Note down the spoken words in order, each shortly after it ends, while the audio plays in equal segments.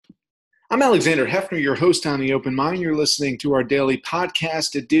I'm Alexander Hefner, your host on The Open Mind. You're listening to our daily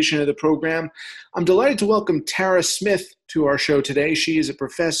podcast edition of the program. I'm delighted to welcome Tara Smith to our show today. She is a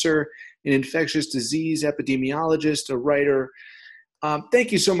professor in infectious disease epidemiologist, a writer.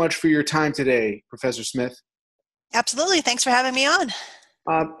 Thank you so much for your time today, Professor Smith. Absolutely. Thanks for having me on.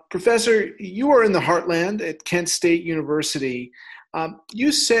 Professor, you are in the heartland at Kent State University.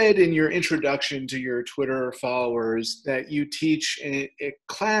 You said in your introduction to your Twitter followers that you teach a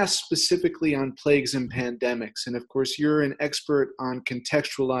class specifically on plagues and pandemics. And of course, you're an expert on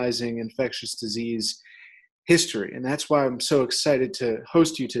contextualizing infectious disease history. And that's why I'm so excited to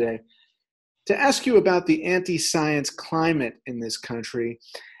host you today. To ask you about the anti-science climate in this country,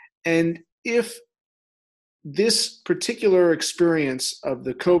 and if this particular experience of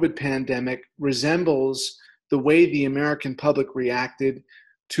the COVID pandemic resembles the way the American public reacted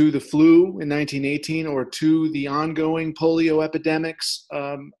to the flu in 1918 or to the ongoing polio epidemics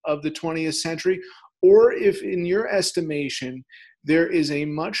of the 20th century, or if, in your estimation, there is a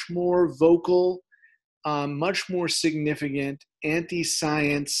much more vocal, much more significant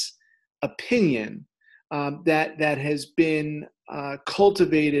anti-science opinion that has been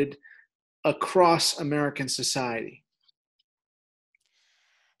cultivated across American society.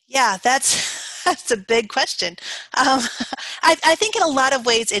 Yeah, that's a big question. I think in a lot of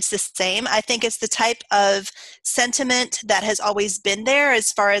ways it's the same. I think it's the type of sentiment that has always been there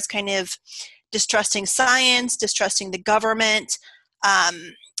as far as kind of distrusting science, distrusting the government,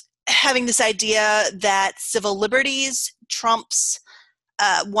 having this idea that civil liberties trumps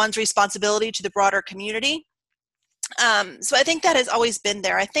one's responsibility to the broader community. So I think that has always been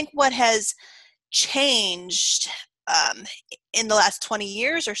there. I think what has changed in the last 20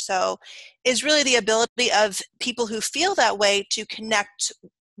 years or so is really the ability of people who feel that way to connect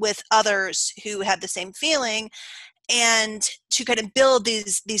with others who have the same feeling and to kind of build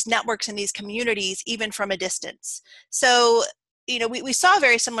these networks and these communities even from a distance. So, we saw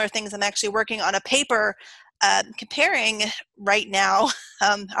very similar things. I'm actually working on a paper comparing right now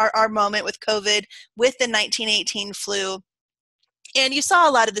our moment with COVID with the 1918 flu. And you saw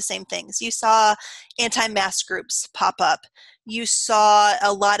a lot of the same things. You saw anti-mask groups pop up. You saw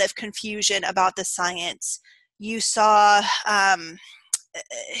a lot of confusion about the science. You saw,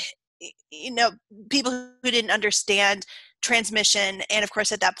 people who didn't understand transmission. And of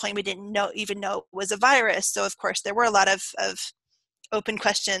course, at that point, we didn't even know it was a virus. So of course, there were a lot of open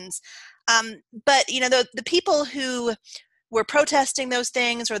questions. But the people who were protesting those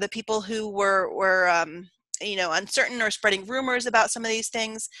things, or the people who were uncertain or spreading rumors about some of these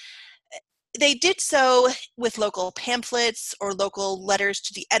things, they did so with local pamphlets or local letters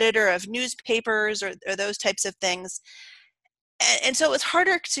to the editor of newspapers or those types of things. And so it was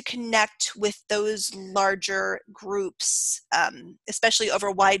harder to connect with those larger groups, especially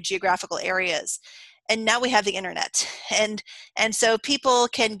over wide geographical areas. And now we have the internet. And so people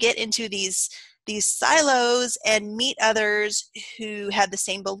can get into these silos and meet others who have the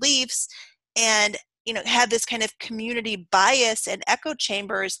same beliefs and have this kind of community bias and echo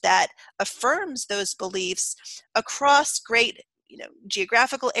chambers that affirms those beliefs across great,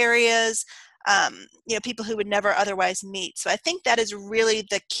 geographical areas, people who would never otherwise meet. So I think that is really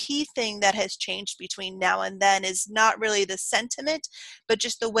the key thing that has changed between now and then, is not really the sentiment, but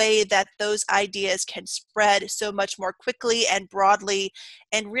just the way that those ideas can spread so much more quickly and broadly.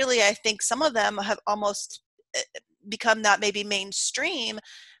 And really, I think some of them have almost become not maybe mainstream,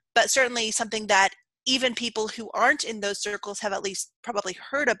 but certainly something that even people who aren't in those circles have at least probably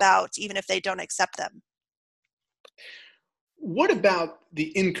heard about, even if they don't accept them. What about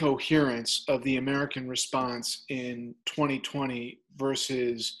the incoherence of the American response in 2020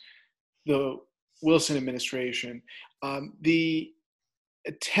 versus the Wilson administration? The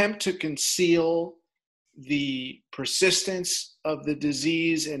attempt to conceal the persistence of the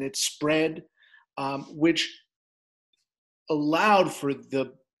disease and its spread, which allowed for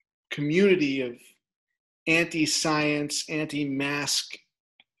the community of anti-science, anti-mask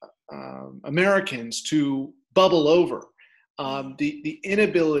Americans to bubble over. The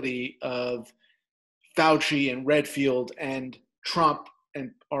inability of Fauci and Redfield and Trump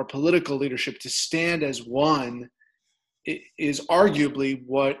and our political leadership to stand as one is arguably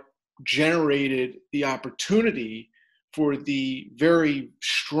what generated the opportunity for the very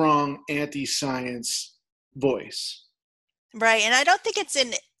strong anti-science voice. Right. And I don't think it's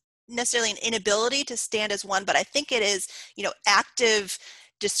necessarily an inability to stand as one, but I think it is, active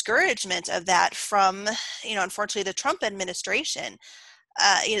discouragement of that from, unfortunately, the Trump administration.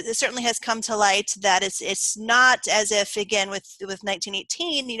 It certainly has come to light that it's not as if, again, with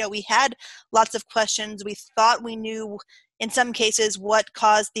 1918, we had lots of questions. We thought we knew in some cases what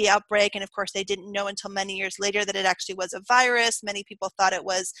caused the outbreak. And of course, they didn't know until many years later that it actually was a virus. Many people thought it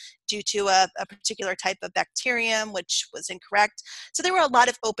was due to a particular type of bacterium, which was incorrect. So there were a lot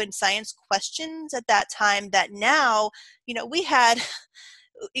of open science questions at that time that now, we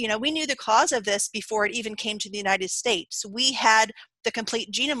knew the cause of this before it even came to the United States. We had the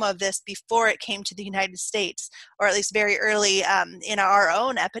complete genome of this before it came to the United States, or at least very early in our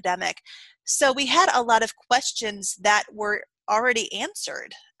own epidemic. So we had a lot of questions that were already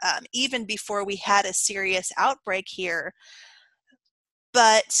answered even before we had a serious outbreak here.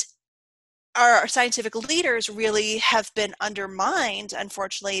 But our scientific leaders really have been undermined,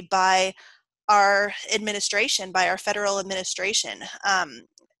 unfortunately, by our administration, by our federal administration.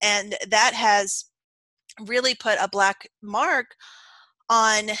 And that has really put a black mark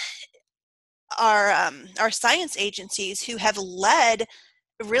on our science agencies, who have led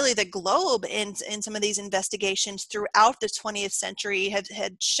really the globe in some of these investigations throughout the 20th century,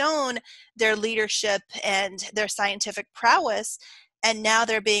 had shown their leadership and their scientific prowess. And now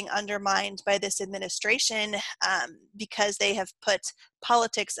they're being undermined by this administration because they have put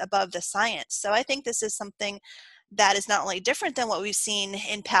politics above the science. So I think this is something that is not only different than what we've seen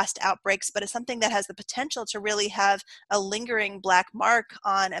in past outbreaks, but is something that has the potential to really have a lingering black mark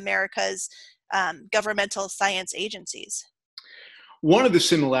on America's governmental science agencies. One of the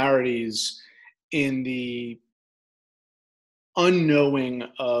similarities in the unknowing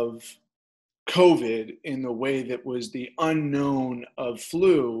of COVID in the way that was the unknown of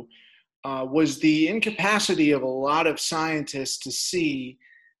flu was the incapacity of a lot of scientists to see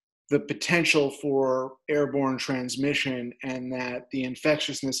the potential for airborne transmission, and that the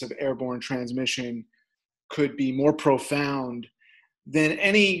infectiousness of airborne transmission could be more profound than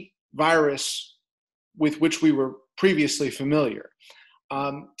any virus with which we were previously familiar.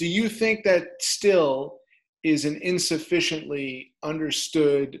 Do you think that still is an insufficiently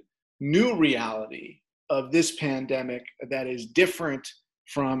understood new reality of this pandemic that is different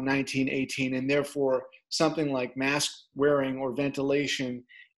from 1918, and therefore something like mask wearing or ventilation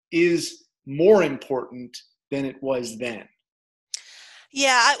is more important than it was then?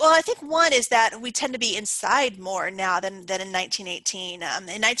 Yeah, well, I think one is that we tend to be inside more now than in 1918. In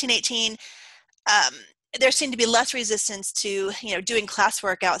 1918, there seemed to be less resistance to doing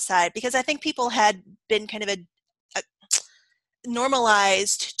classwork outside, because I think people had been kind of a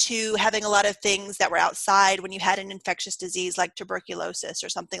normalized to having a lot of things that were outside when you had an infectious disease like tuberculosis or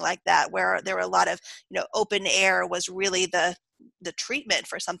something like that, where there were a lot of open air was really the treatment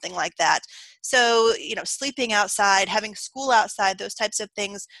for something like that. So sleeping outside, having school outside, those types of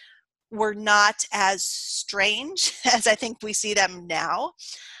things were not as strange as I think we see them now.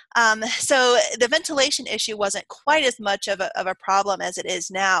 So the ventilation issue wasn't quite as much of a problem as it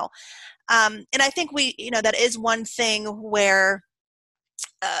is now. And I think that is one thing where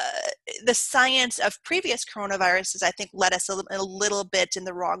the science of previous coronaviruses, I think, led us a little bit in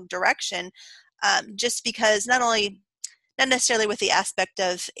the wrong direction, just because not necessarily with the aspect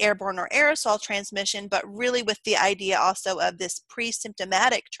of airborne or aerosol transmission, but really with the idea also of this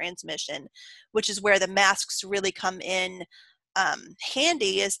pre-symptomatic transmission, which is where the masks really come in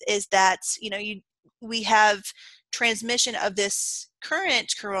handy, is that we have transmission of this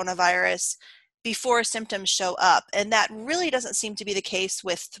current coronavirus before symptoms show up, and that really doesn't seem to be the case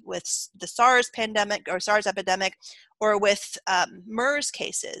with the SARS pandemic or SARS epidemic, or with MERS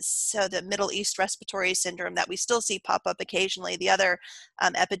cases, so the Middle East Respiratory Syndrome that we still see pop up occasionally, the other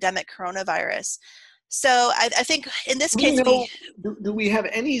epidemic coronavirus. So I think in this case, do we have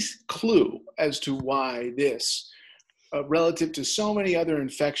any clue as to why this, relative to so many other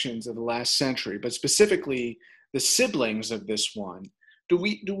infections of the last century, but specifically the siblings of this one, do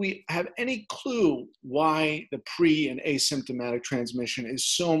we have any clue why the pre and asymptomatic transmission is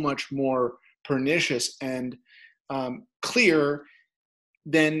so much more pernicious and clear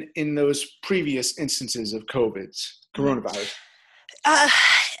than in those previous instances of coronavirus?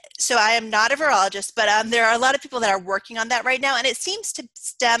 So I am not a virologist, but there are a lot of people that are working on that right now, and it seems to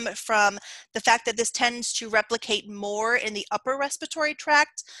stem from the fact that this tends to replicate more in the upper respiratory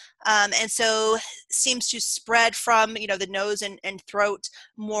tract, and so seems to spread from the nose and throat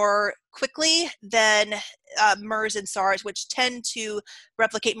more quickly than MERS and SARS, which tend to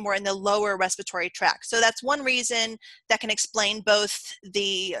replicate more in the lower respiratory tract. So that's one reason that can explain both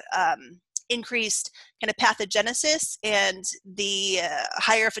the increased kind of pathogenesis and the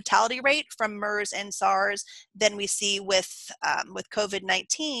higher fatality rate from MERS and SARS than we see with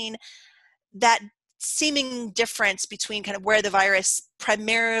COVID-19. That seeming difference between kind of where the virus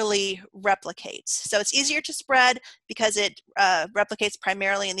primarily replicates. So it's easier to spread because it replicates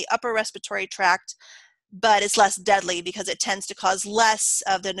primarily in the upper respiratory tract, but it's less deadly because it tends to cause less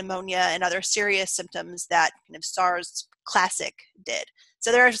of the pneumonia and other serious symptoms that kind of SARS classic did.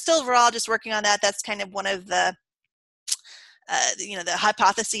 So they're still virologists working on that. That's kind of one of the the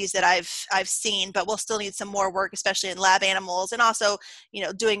hypotheses that I've seen, but we'll still need some more work, especially in lab animals, and also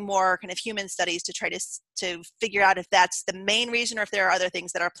doing more kind of human studies to try to figure out if that's the main reason or if there are other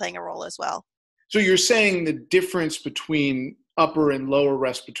things that are playing a role as well. So you're saying the difference between upper and lower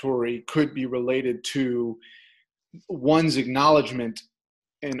respiratory could be related to one's acknowledgement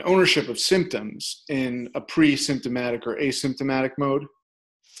and ownership of symptoms in a pre-symptomatic or asymptomatic mode?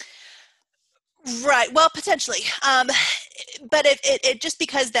 Right. Well, potentially. But it just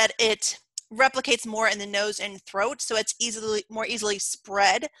because that it replicates more in the nose and throat, so it's more easily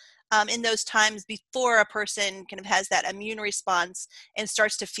spread in those times before a person kind of has that immune response and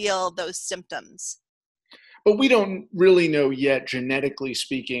starts to feel those symptoms. But we don't really know yet, genetically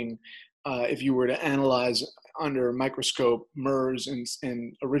speaking, if you were to analyze under a microscope MERS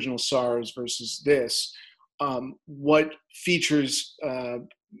and original SARS versus this, what features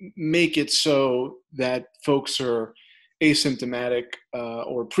make it so that folks are asymptomatic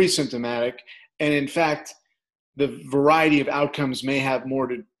or pre-symptomatic. And in fact, the variety of outcomes may have more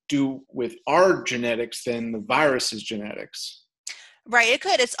to do with our genetics than the virus's genetics. Right, it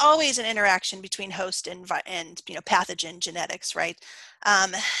could. It's always an interaction between host and pathogen genetics, right?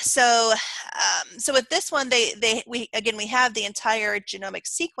 Um, so, so with this one, we have the entire genomic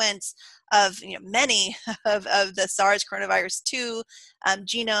sequence of many of the SARS coronavirus 2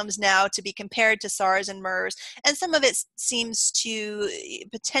 genomes now to be compared to SARS and MERS, and some of it seems to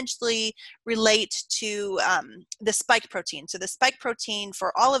potentially relate to the spike protein. So the spike protein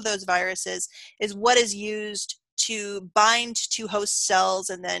for all of those viruses is what is used to bind to host cells,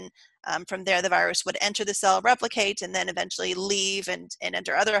 and then from there the virus would enter the cell, replicate, and then eventually leave and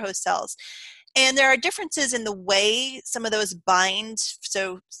enter other host cells. And there are differences in the way some of those bind.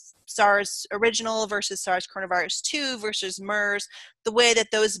 So SARS original versus SARS coronavirus 2 versus MERS, the way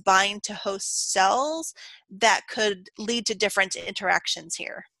that those bind to host cells, that could lead to different interactions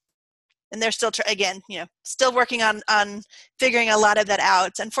here. And they're still, still working on figuring a lot of that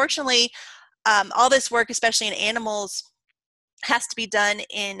out. Unfortunately, all this work, especially in animals, has to be done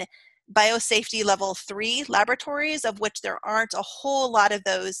in biosafety level 3 laboratories, of which there aren't a whole lot of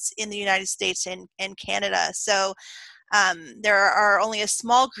those in the United States and Canada. So there are only a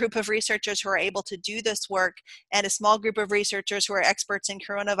small group of researchers who are able to do this work, and a small group of researchers who are experts in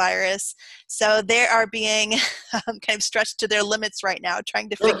coronavirus. So they are being kind of stretched to their limits right now, trying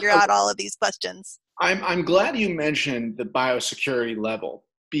to figure out all of these questions. I'm glad you mentioned the biosecurity level,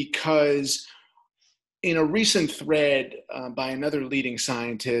 because in a recent thread by another leading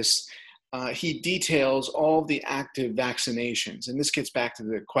scientist, he details all the active vaccinations. And this gets back to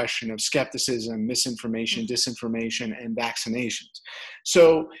the question of skepticism, misinformation, disinformation, and vaccinations.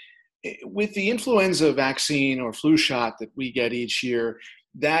 So with the influenza vaccine or flu shot that we get each year,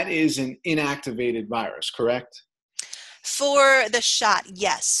 that is an inactivated virus, correct? For the shot,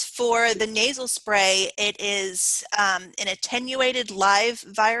 yes. For the nasal spray, it is an attenuated live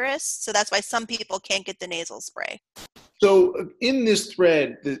virus. So that's why some people can't get the nasal spray. So in this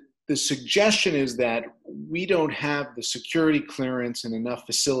thread, the suggestion is that we don't have the security clearance and enough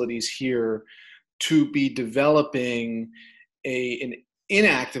facilities here to be developing an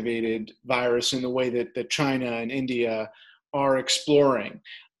inactivated virus in the way that China and India are exploring.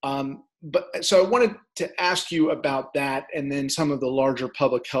 So I wanted to ask you about that, and then some of the larger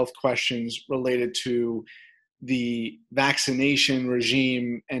public health questions related to the vaccination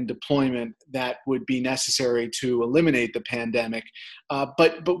regime and deployment that would be necessary to eliminate the pandemic.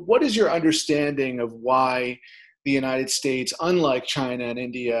 But what is your understanding of why the United States, unlike China and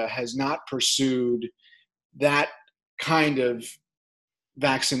India, has not pursued that kind of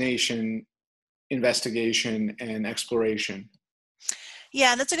vaccination investigation and exploration?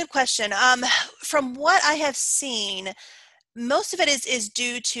 Yeah, that's a good question. From what I have seen, most of it is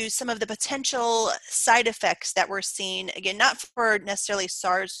due to some of the potential side effects that we're seeing, again, not for necessarily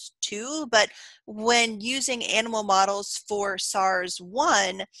SARS-2, but when using animal models for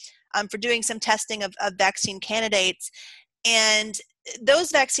SARS-1, for doing some testing of vaccine candidates. And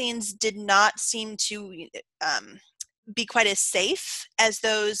those vaccines did not seem to be quite as safe as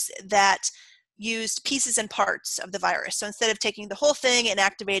those that used pieces and parts of the virus. So instead of taking the whole thing and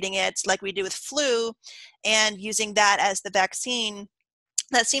activating it like we do with flu and using that as the vaccine,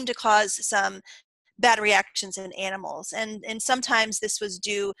 that seemed to cause some bad reactions in animals. And sometimes this was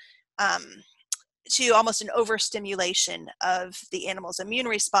due to almost an overstimulation of the animal's immune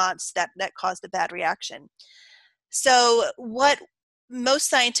response that caused the bad reaction. So what most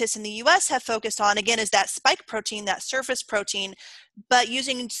scientists in the US have focused on, again, is that spike protein, that surface protein, but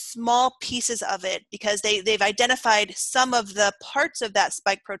using small pieces of it because they've identified some of the parts of that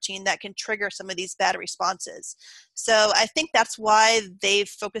spike protein that can trigger some of these bad responses. So I think that's why they've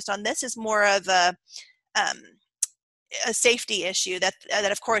focused on this as more of um, a safety issue that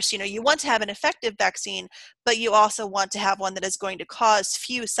of course, you want to have an effective vaccine, but you also want to have one that is going to cause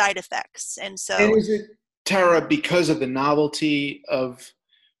few side effects. And And so is it, Tara, because of the novelty of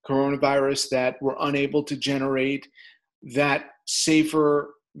coronavirus that we're unable to generate that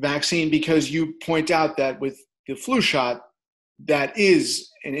safer vaccine? Because you point out that with the flu shot, that is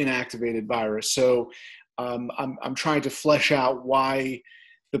an inactivated virus. So I'm trying to flesh out why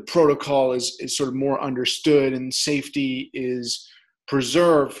the protocol is sort of more understood and safety is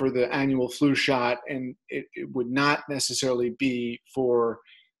preserved for the annual flu shot, and it would not necessarily be for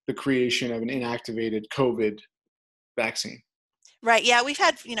the creation of an inactivated COVID vaccine. right, yeah, we've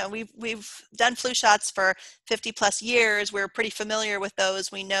had, we've done flu shots for 50 plus years. We're pretty familiar with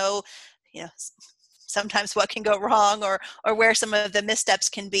those. We know, sometimes what can go wrong or where some of the missteps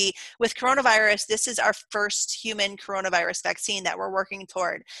can be. With coronavirus, this is our first human coronavirus vaccine that we're working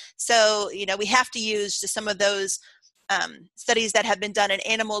toward. So, we have to use just some of those studies that have been done in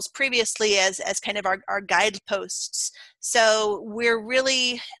animals previously as kind of our guideposts. So we're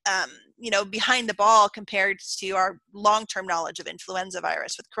really, behind the ball compared to our long-term knowledge of influenza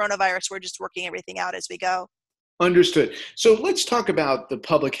virus. With coronavirus, we're just working everything out as we go. Understood. So let's talk about the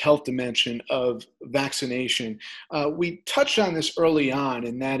public health dimension of vaccination. We touched on this early on,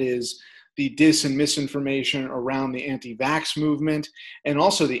 and that is the dis and misinformation around the anti-vax movement and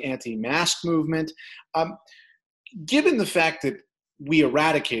also the anti-mask movement. Given the fact that we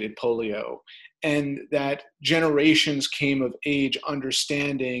eradicated polio and that generations came of age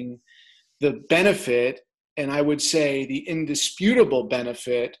understanding the benefit, and I would say the indisputable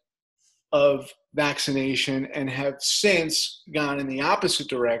benefit of vaccination, and have since gone in the opposite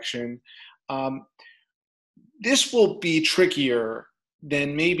direction, this will be trickier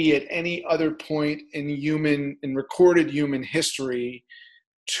than maybe at any other point in recorded human history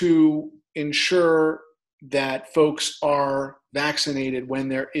to ensure that folks are vaccinated when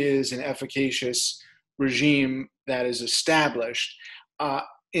there is an efficacious regime that is established.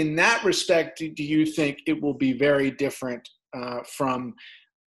 In that respect, do you think it will be very different from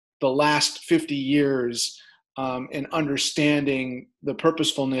the last 50 years in understanding the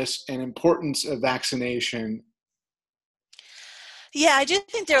purposefulness and importance of vaccination? Yeah, I do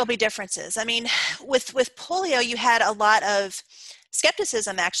think there will be differences. I mean, with polio, you had a lot of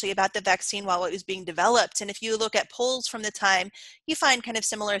skepticism actually about the vaccine while it was being developed. And if you look at polls from the time, you find kind of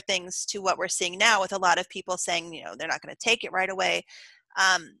similar things to what we're seeing now, with a lot of people saying, they're not going to take it right away.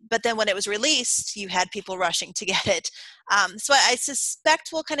 But then when it was released, you had people rushing to get it. So I suspect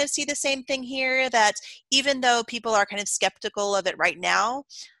we'll kind of see the same thing here, that even though people are kind of skeptical of it right now,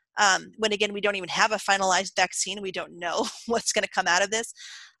 when again, we don't even have a finalized vaccine, we don't know what's going to come out of this.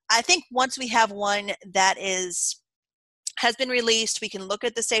 I think once we have one that has been released, we can look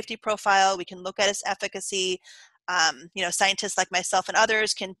at the safety profile, we can look at its efficacy. Scientists like myself and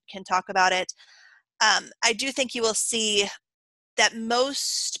others can talk about it. I do think you will see that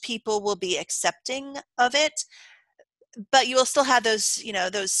most people will be accepting of it, but you will still have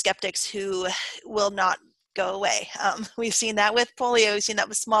those skeptics who will not go away. We've seen that with polio, we've seen that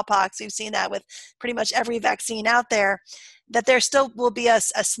with smallpox, we've seen that with pretty much every vaccine out there, that there still will be a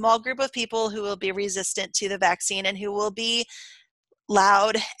small group of people who will be resistant to the vaccine and who will be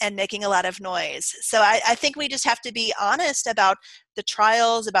loud and making a lot of noise. So I think we just have to be honest about the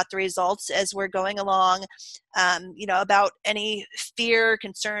trials, about the results as we're going along, about any fear,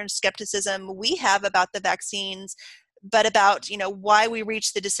 concern, skepticism we have about the vaccines, but about, why we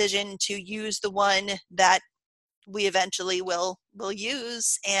reached the decision to use the one that we eventually will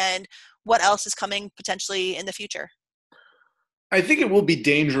use, and what else is coming potentially in the future. I think it will be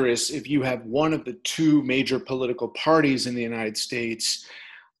dangerous if you have one of the two major political parties in the United States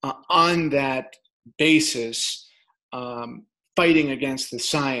on that basis fighting against the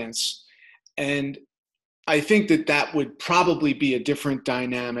science. And I think that would probably be a different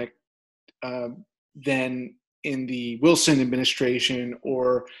dynamic than in the Wilson administration,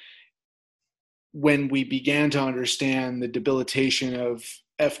 or when we began to understand the debilitation of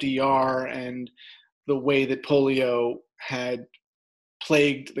FDR and the way that polio had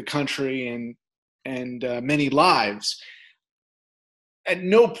plagued the country and many lives. At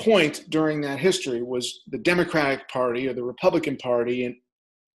no point during that history was the Democratic Party or the Republican Party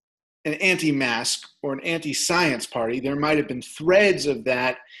an anti-mask or an anti-science party. There might have been threads of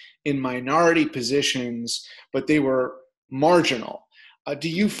that in minority positions, but they were marginal. Do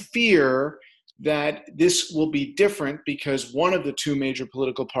you fear that this will be different because one of the two major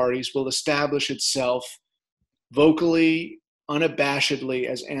political parties will establish itself vocally, unabashedly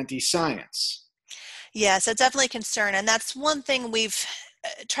as anti-science? Yeah, so definitely a concern. And that's one thing we've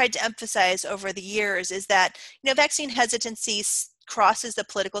tried to emphasize over the years is that, vaccine hesitancy crosses the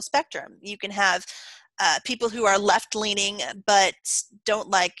political spectrum. You can have people who are left leaning but don't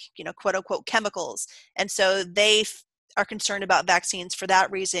like, quote unquote chemicals. And so they are concerned about vaccines for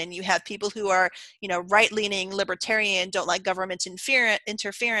that reason. You have people who are, right leaning libertarian, don't like government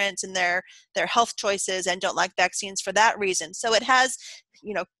interference in their health choices and don't like vaccines for that reason. So it has,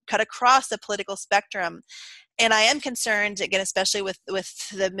 cut across the political spectrum. And I am concerned, again, especially with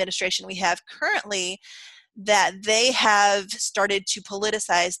the administration we have currently, that they have started to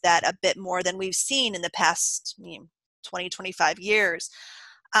politicize that a bit more than we've seen in the past 20, 25 years.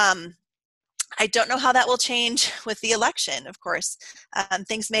 I don't know how that will change with the election, of course.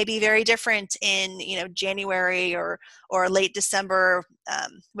 Things may be very different in January or late December,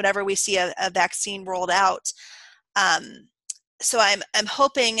 whenever we see a vaccine rolled out. So I'm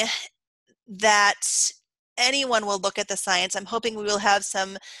hoping that anyone will look at the science. I'm hoping we will have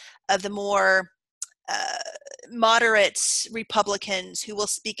some of the more moderate Republicans who will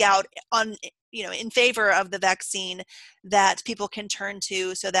speak out on, in favor of the vaccine that people can turn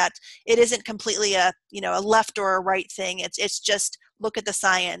to, so that it isn't completely a left or a right thing. It's just look at the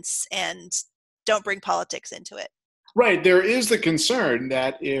science and don't bring politics into it. Right. There is the concern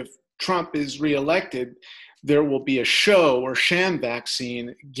that if Trump is reelected, there will be a show or sham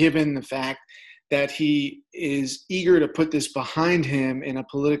vaccine, given the fact that he is eager to put this behind him in a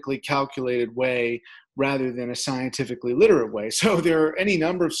politically calculated way rather than a scientifically literate way. So there are any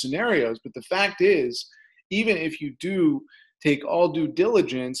number of scenarios, but the fact is, even if you do take all due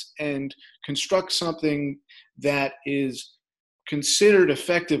diligence and construct something that is considered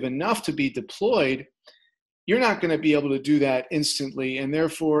effective enough to be deployed, you're not going to be able to do that instantly. And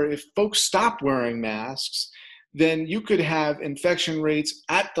therefore, if folks stop wearing masks, then you could have infection rates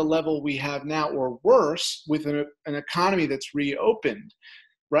at the level we have now or worse with an economy that's reopened,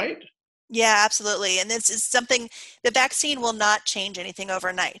 right? Yeah, absolutely. And this is something, the vaccine will not change anything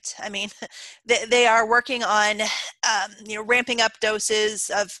overnight. I mean, they are working on, ramping up doses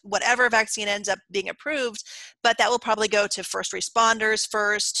of whatever vaccine ends up being approved, but that will probably go to first responders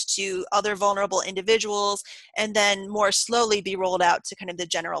first, to other vulnerable individuals, and then more slowly be rolled out to kind of the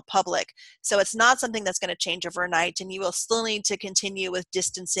general public. So it's not something that's going to change overnight, and you will still need to continue with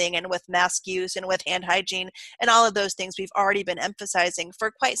distancing and with mask use and with hand hygiene and all of those things we've already been emphasizing for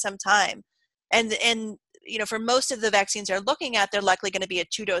quite some time. And for most of the vaccines they're looking at, they're likely going to be a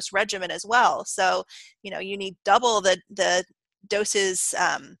 2-dose regimen as well. So, you need double the doses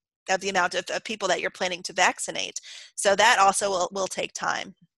of the amount of people that you're planning to vaccinate. So that also will take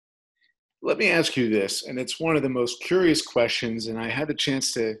time. Let me ask you this, and it's one of the most curious questions, and I had the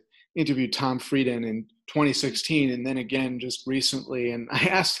chance to interview Tom Frieden in 2016 and then again just recently, and I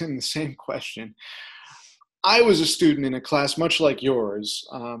asked him the same question. I was a student in a class much like yours,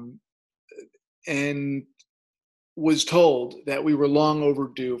 and was told that we were long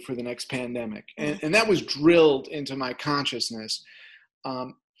overdue for the next pandemic. And that was drilled into my consciousness.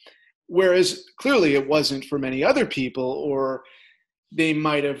 Whereas clearly it wasn't for many other people, or they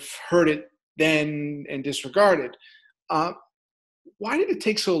might have heard it then and disregarded. Why did it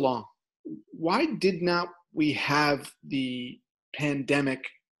take so long? Why did not we have the pandemic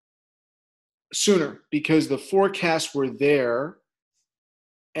sooner? Because the forecasts were there,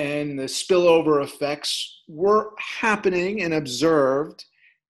 and the spillover effects were happening and observed,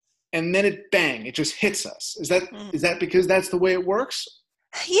 and then it just hits us. Is that because that's the way it works?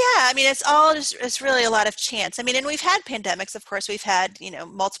 Yeah, I mean, it's really a lot of chance. I mean, and we've had pandemics, of course. We've had,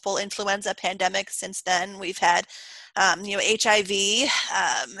 multiple influenza pandemics since then. We've had, HIV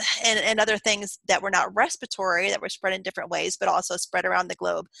and other things that were not respiratory, that were spread in different ways, but also spread around the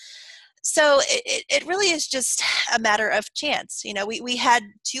globe. So it really is just a matter of chance. We had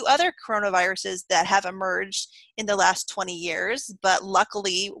 2 other coronaviruses that have emerged in the last 20 years, but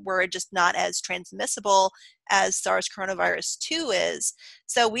luckily we're just not as transmissible as SARS coronavirus 2 is.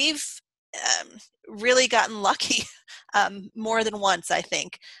 So we've really gotten lucky more than once, I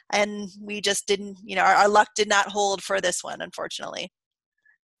think. And we just didn't, our luck did not hold for this one, unfortunately.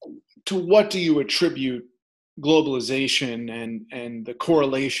 To what do you attribute globalization and the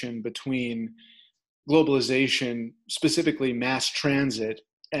correlation between globalization, specifically mass transit,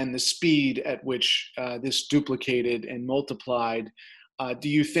 and the speed at which this duplicated and multiplied? Do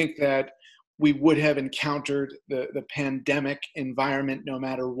you think that we would have encountered the pandemic environment no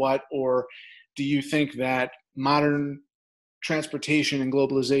matter what? Or do you think that modern transportation and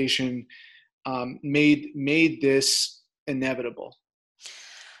globalization made this inevitable.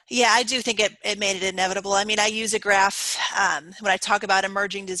 Yeah, I do think it made it inevitable. I mean, I use a graph when I talk about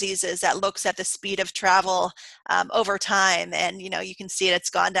emerging diseases that looks at the speed of travel over time. And, you can see it's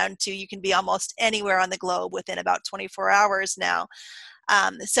gone down to, you can be almost anywhere on the globe within about 24 hours now.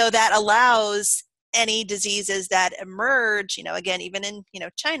 So that allows any diseases that emerge, again, even in,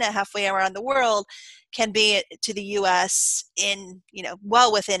 China, halfway around the world, can be to the US in,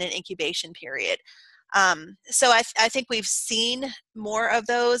 well within an incubation period. So I think we've seen more of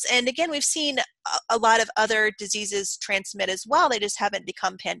those. And again, we've seen a lot of other diseases transmit as well. They just haven't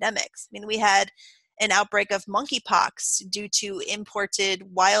become pandemics. I mean, we had an outbreak of monkeypox due to imported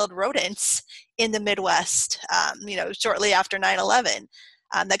wild rodents in the Midwest, shortly after 9/11.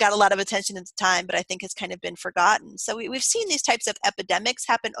 That got a lot of attention at the time, but I think has kind of been forgotten. So we've seen these types of epidemics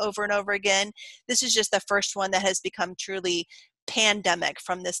happen over and over again. This is just the first one that has become truly pandemic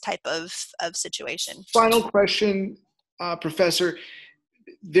from this type of situation. Final question, Professor.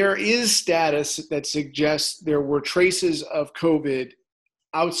 There is status that suggests there were traces of COVID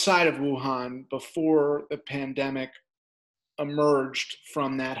outside of Wuhan before the pandemic emerged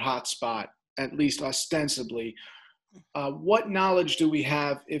from that hotspot, at least ostensibly. What knowledge do we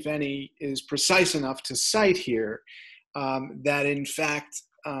have, if any, is precise enough to cite here that in fact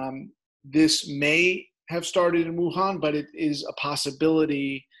this may have started in Wuhan, but it is a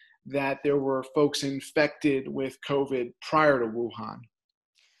possibility that there were folks infected with COVID prior to Wuhan?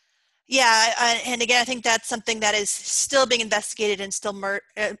 Yeah, and again, I think that's something that is still being investigated and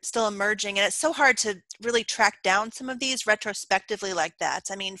still emerging, and it's so hard to really track down some of these retrospectively like that.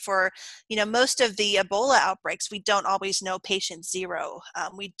 I mean, for most of the Ebola outbreaks, we don't always know patient zero.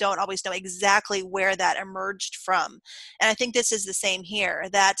 We don't always know exactly where that emerged from, and I think this is the same here.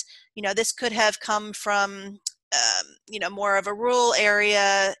 That this could have come from more of a rural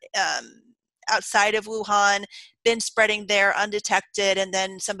area. Outside of Wuhan, been spreading there undetected, and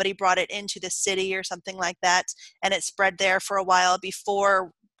then somebody brought it into the city or something like that, and it spread there for a while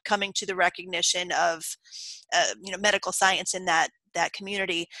before coming to the recognition of medical science in that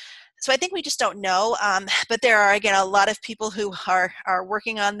community. So I think we just don't know, but there are, again, a lot of people who are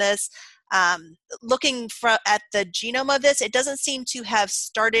working on this. Looking at the genome of this, it doesn't seem to have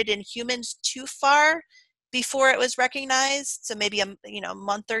started in humans too far before it was recognized, so maybe a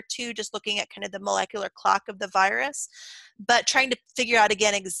month or two, just looking at kind of the molecular clock of the virus, but trying to figure out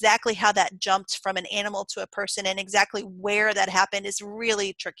again exactly how that jumped from an animal to a person and exactly where that happened is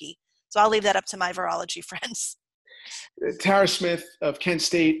really tricky. So I'll leave that up to my virology friends. Tara Smith of Kent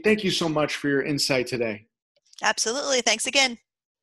State, thank you so much for your insight today. Absolutely. Thanks again.